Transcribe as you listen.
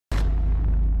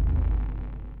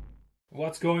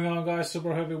What's going on, guys?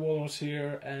 Super Heavy Walrus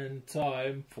here, and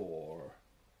time for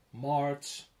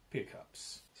March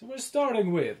pickups. So we're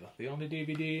starting with the only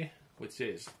DVD, which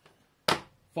is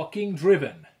fucking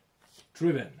Driven.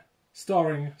 Driven,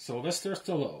 starring Sylvester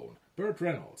Stallone, Burt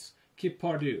Reynolds, Kip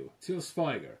Pardue, Till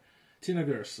Schweiger, Tina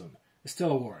Gerson,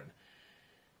 Estella Warren,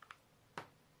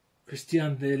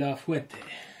 Christian de la Fuente.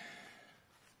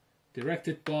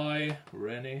 Directed by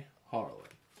Rennie Harlan.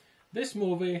 This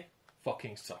movie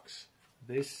fucking sucks.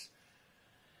 This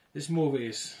movie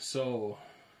is so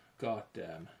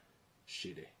goddamn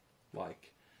shitty.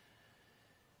 Like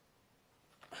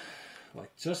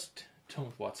just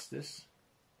don't watch this.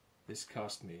 This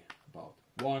cost me about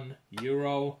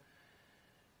 €1,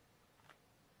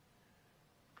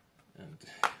 and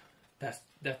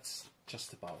that's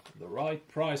just about the right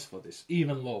price for this,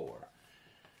 even lower.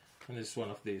 And it's one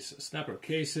of these snapper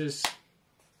cases.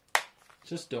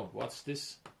 Just don't watch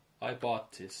this. I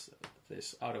bought this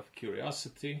out of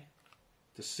curiosity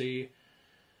to see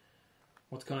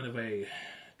what kind of a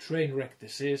train wreck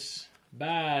this is.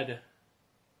 Bad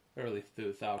early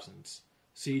 2000s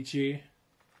CG.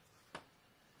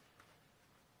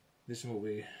 This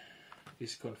movie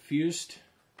is confused.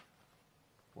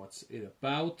 What's it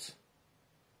about?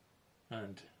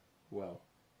 And, well,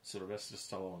 Sylvester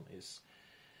Stallone is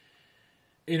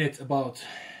in it about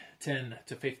 10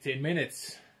 to 15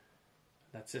 minutes.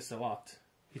 That says a lot.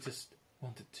 He just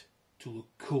wanted to look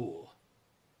cool.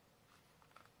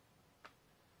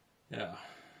 Yeah.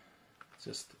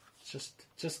 Just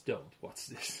don't watch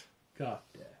this. God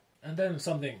damn. And then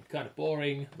something kind of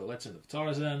boring, The Legend of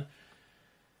Tarzan.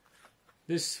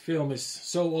 This film is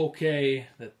so okay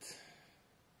that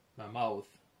my mouth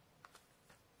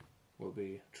will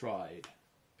be dried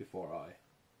before I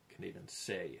can even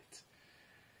say it.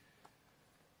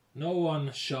 No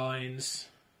one shines.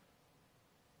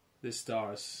 This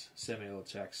stars Samuel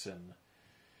Jackson.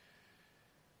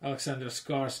 Alexander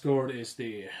Skarsgård is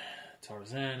the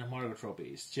Tarzan. Margot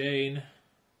Robbie is Jane.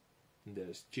 And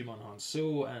there's Jimon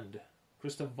Hansu and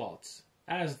Christoph Waltz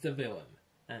as the villain.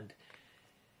 And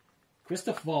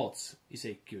Christoph Waltz is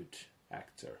a good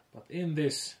actor, but in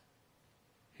this,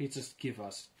 he just gives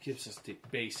us the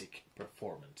basic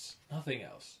performance. Nothing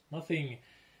else. Nothing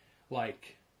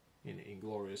like in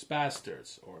Inglourious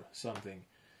Bastards or something.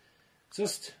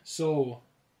 Just so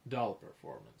dull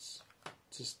performance.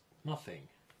 Just nothing.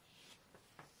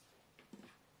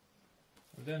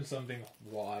 And then something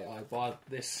why I bought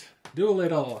this.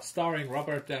 Doolittle, starring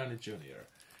Robert Downey Jr.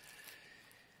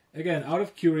 Again, out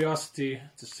of curiosity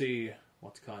to see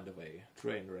what kind of a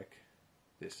train wreck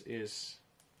this is.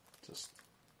 Just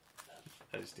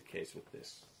that is the case with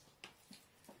this.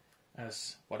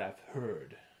 As what I've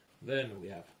heard. Then we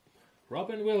have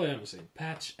Robin Williams in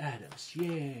Patch Adams.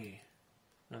 Yay!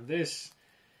 And this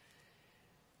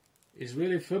is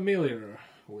really similar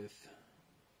with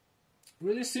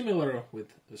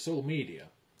Soul Media,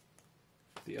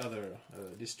 the other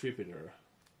distributor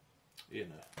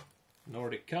in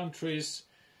Nordic countries.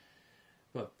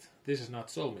 But this is not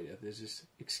Soul Media, this is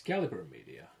Excalibur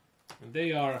Media. And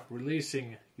they are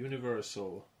releasing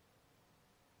Universal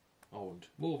owned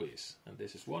movies, and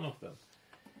this is one of them.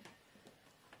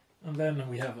 And then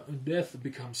we have Death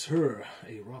Becomes Her,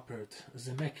 a Robert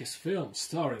Zemeckis film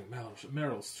starring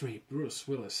Meryl Streep, Bruce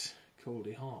Willis,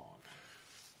 Goldie Hawn.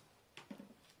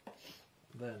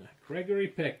 Then Gregory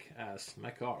Peck as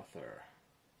MacArthur.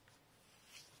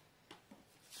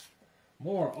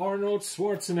 More Arnold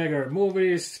Schwarzenegger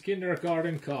movies,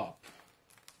 Kindergarten Cop.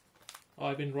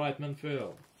 Ivan Reitman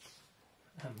film.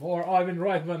 And more Ivan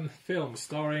Reitman film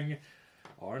starring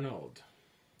Arnold.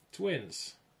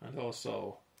 Twins, and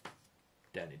also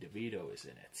Danny DeVito is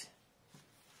in it.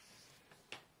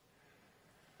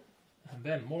 And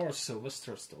then more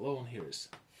Sylvester Stallone. Here is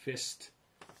Fist.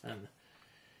 And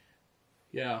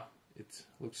yeah, it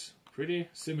looks pretty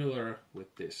similar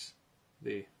with this.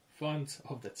 The font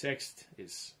of the text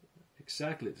is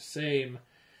exactly the same.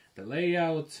 The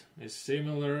layout is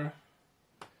similar.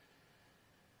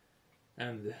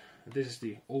 And this is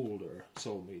the older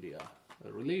Soul Media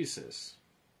releases.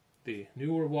 The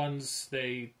newer ones,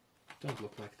 they don't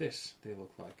look like this. They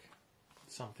look like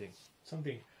something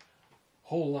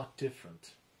whole lot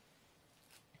different.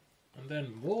 And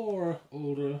then more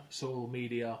older Soul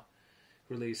Media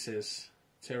releases.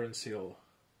 Terence Hill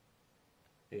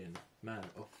in Man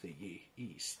of the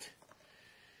East.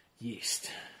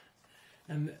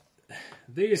 And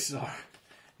these are,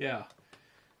 yeah,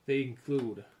 they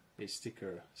include a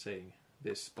sticker saying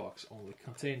this box only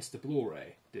contains the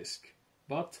Blu-ray disc.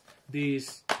 But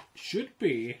these should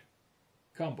be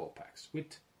combo packs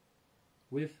with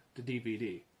the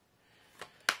DVD.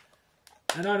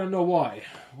 And I don't know why.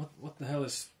 What the hell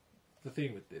is the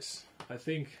thing with this? I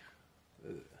think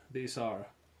these are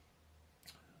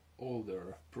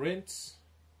older prints,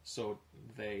 so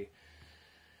they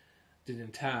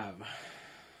didn't have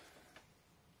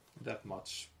that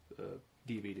much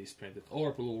DVDs printed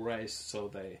or Blu-rays, so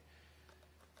they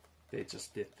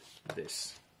just did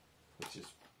this, which is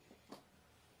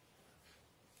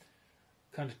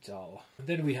kind of dull. And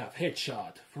then we have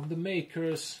Headshot from the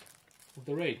makers of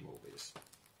the Raid movies,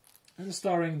 and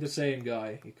starring the same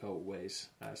guy, Iko Uwais,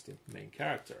 as the main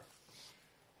character.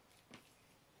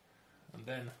 And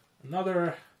then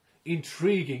another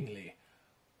intriguingly,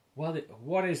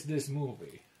 what is this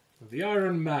movie? The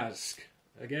Iron Mask,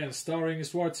 again starring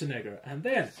Schwarzenegger, and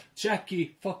then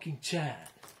Jackie fucking Chan.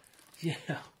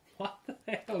 Yeah, what the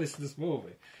hell is this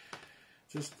movie?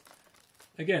 Just,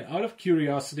 again, out of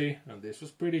curiosity, and this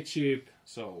was pretty cheap,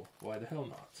 so why the hell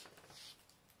not?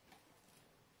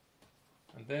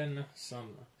 And then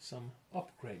some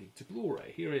upgrading to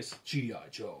Blu-ray. Here is G.I.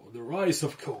 Joe, The Rise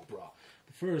of Cobra,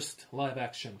 the first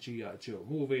live-action G.I. Joe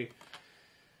movie.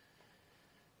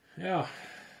 Yeah,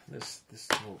 this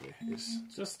movie is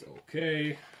just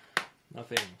okay.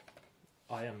 Nothing.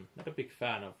 I am not a big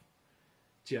fan of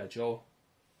G.I. Joe,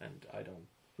 and I don't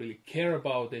really care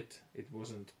about it. It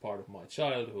wasn't part of my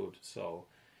childhood, so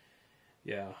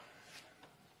yeah.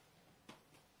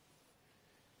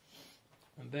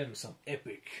 And then some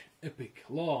epic,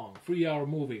 long 3-hour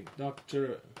movie,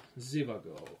 Dr.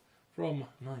 Zhivago, from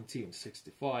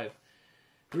 1965.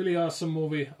 Really awesome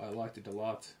movie. I liked it a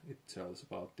lot. It tells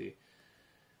about the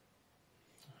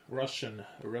Russian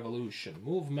Revolution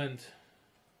movement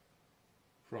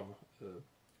from the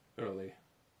early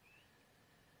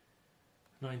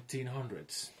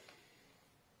 1900s.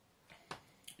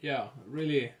 Yeah,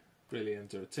 really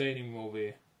entertaining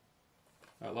movie.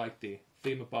 I like the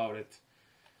theme about it.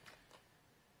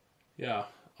 Yeah,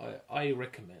 I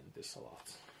recommend this a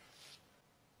lot.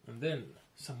 And then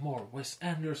some more Wes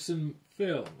Anderson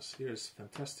films. Here's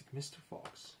Fantastic Mr.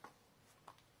 Fox.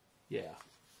 Yeah,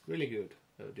 really good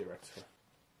director.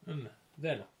 And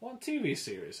then one TV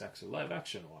series, actually, live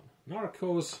action one.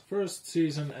 Narcos, first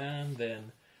season, and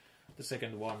then the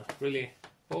second one. Really,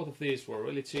 both of these were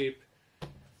really cheap.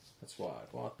 That's why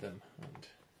I bought them. And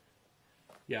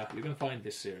yeah, you can find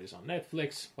this series on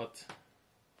Netflix, but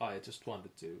I just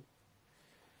wanted to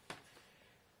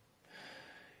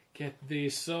get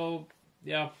these, so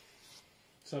yeah,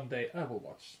 someday I will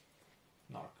watch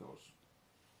Narcos.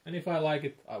 And if I like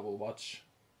it, I will watch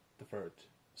the third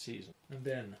season. And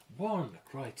then one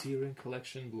Criterion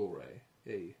Collection Blu-ray,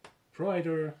 a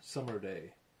brighter summer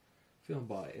day, filmed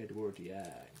by Edward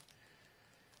Yang.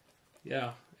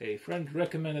 Yeah, a friend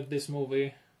recommended this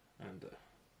movie, and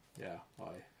yeah,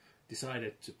 I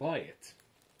decided to buy it.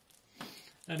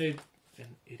 And it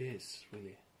is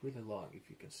really long. If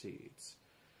you can see, it's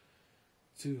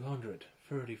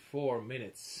 234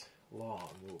 minutes long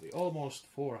movie, almost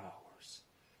 4 hours.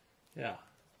 Yeah,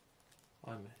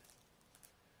 I'm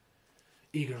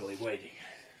eagerly waiting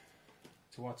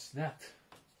to watch that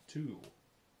too.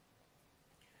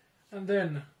 And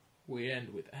then we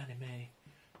end with anime.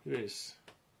 Here is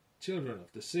Children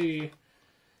of the Sea,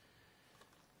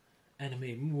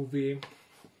 anime movie,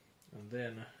 and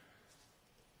then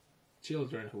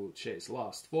Children Who Chase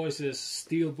Lost Voices,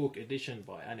 Steelbook edition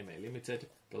by Anime Limited,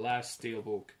 the last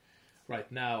Steelbook right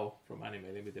now from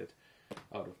Anime Limited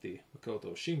out of the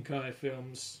Makoto Shinkai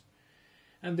films.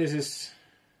 And this is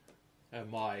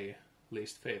my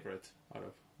least favorite out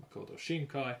of Makoto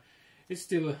Shinkai. It's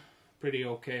still a pretty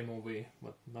okay movie,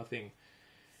 but nothing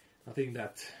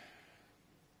that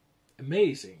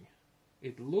amazing.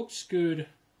 It looks good,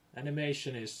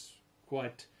 animation is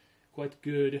quite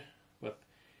good, but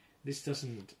this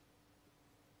doesn't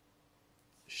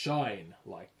shine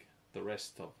like the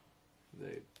rest of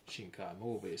the Shinkai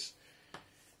movies.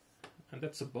 And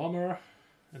that's a bummer,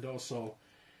 and also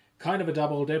kind of a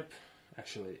double dip.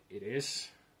 Actually, it is,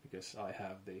 because I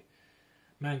have the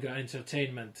Manga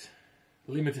Entertainment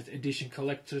limited edition,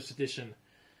 collector's edition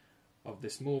of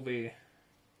this movie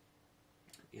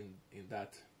in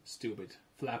that stupid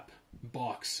flap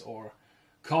box or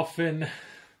coffin.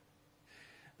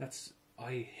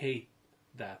 I hate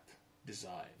that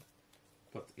design.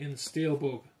 But in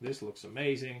Steelbook, this looks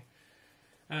amazing,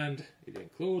 and it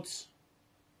includes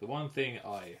the one thing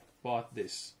I bought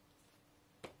this,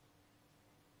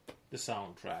 the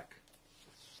soundtrack.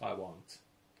 I want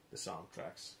the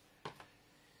soundtracks.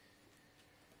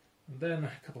 And then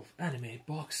a couple of anime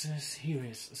boxes. Here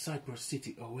is Cyber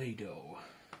City Oedo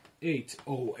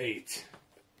 808.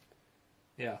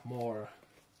 Yeah, more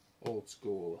old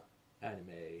school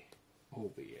anime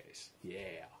OVAs.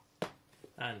 Yeah.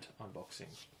 And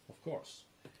unboxing, of course.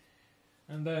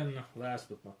 And then, last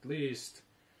but not least,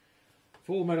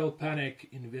 Full Metal Panic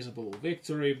Invisible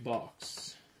Victory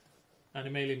Box.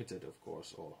 Anime Limited, of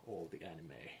course, or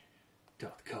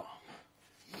alltheanime.com.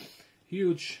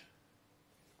 Huge,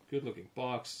 good looking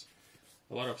box.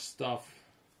 A lot of stuff.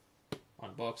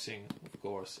 Unboxing, of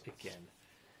course, again.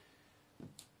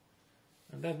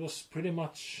 And that was pretty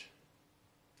much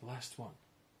the last one.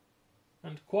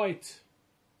 And quite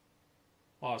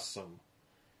awesome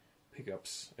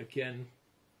pickups again.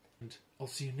 And I'll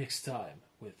see you next time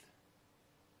with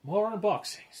more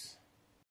unboxings.